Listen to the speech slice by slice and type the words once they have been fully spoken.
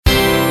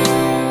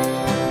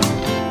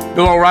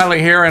Bill O'Reilly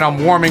here, and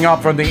I'm warming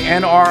up from the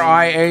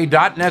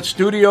NRIA.net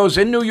studios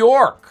in New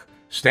York.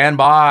 Stand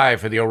by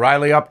for the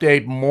O'Reilly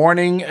Update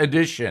Morning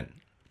Edition.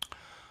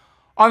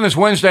 On this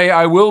Wednesday,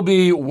 I will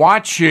be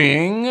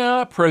watching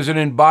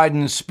President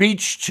Biden's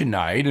speech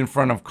tonight in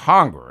front of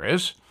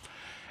Congress,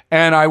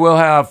 and I will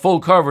have full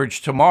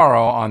coverage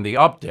tomorrow on the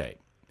update.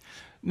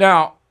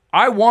 Now,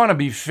 I want to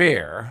be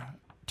fair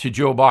to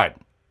Joe Biden,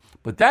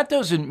 but that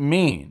doesn't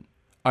mean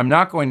I'm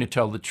not going to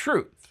tell the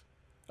truth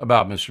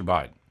about Mr.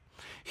 Biden.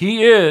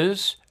 He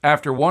is,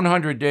 after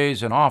 100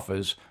 days in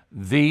office,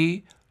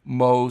 the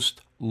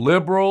most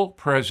liberal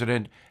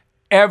president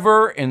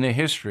ever in the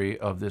history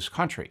of this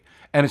country.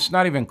 And it's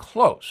not even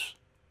close.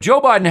 Joe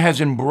Biden has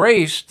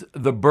embraced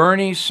the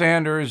Bernie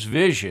Sanders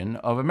vision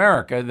of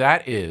America,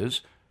 that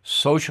is,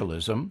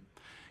 socialism,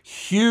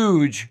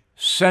 huge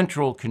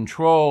central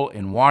control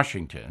in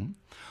Washington,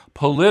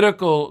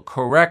 political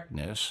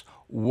correctness,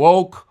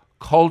 woke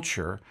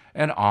culture,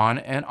 and on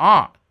and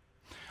on.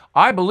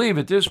 I believe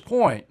at this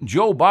point,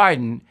 Joe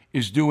Biden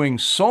is doing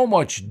so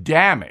much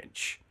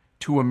damage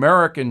to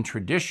American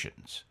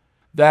traditions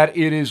that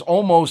it is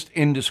almost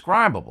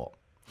indescribable.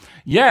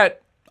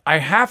 Yet, I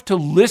have to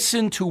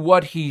listen to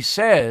what he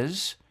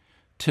says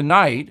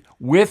tonight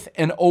with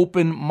an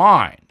open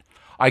mind.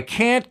 I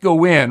can't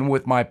go in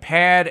with my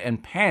pad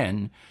and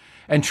pen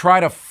and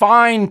try to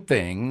find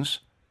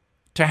things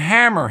to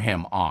hammer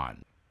him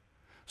on.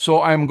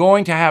 So I'm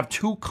going to have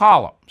two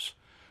columns,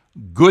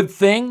 good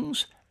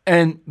things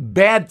and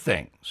bad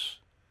things.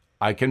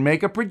 I can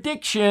make a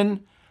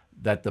prediction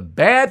that the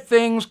bad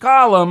things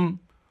column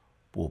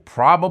will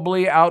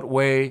probably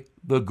outweigh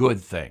the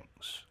good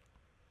things.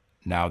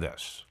 Now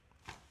this.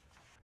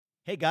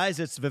 Hey guys,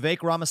 it's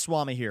Vivek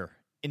Ramaswamy here,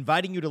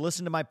 inviting you to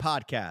listen to my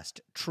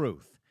podcast,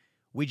 Truth.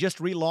 We just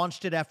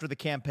relaunched it after the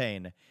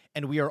campaign,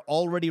 and we are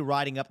already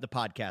riding up the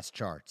podcast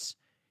charts.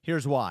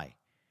 Here's why.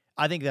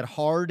 I think that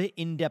hard,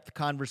 in-depth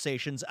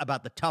conversations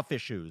about the tough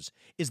issues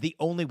is the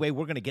only way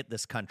we're going to get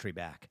this country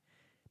back.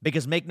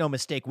 Because make no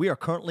mistake, we are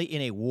currently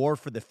in a war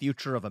for the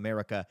future of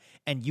America,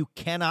 and you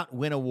cannot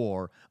win a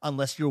war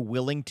unless you're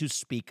willing to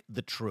speak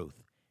the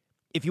truth.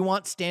 If you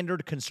want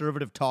standard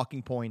conservative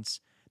talking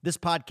points, this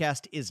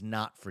podcast is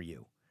not for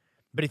you.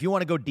 But if you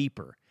want to go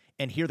deeper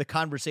and hear the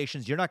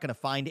conversations you're not going to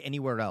find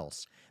anywhere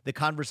else, the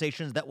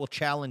conversations that will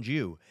challenge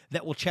you,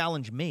 that will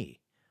challenge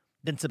me,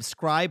 then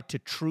subscribe to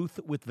Truth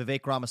with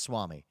Vivek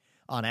Ramaswamy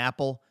on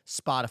Apple,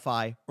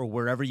 Spotify, or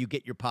wherever you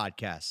get your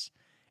podcasts.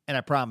 And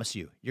I promise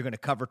you, you're going to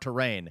cover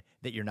terrain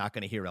that you're not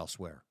going to hear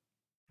elsewhere.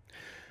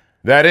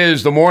 That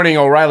is the Morning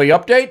O'Reilly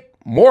Update.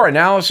 More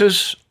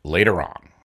analysis later on.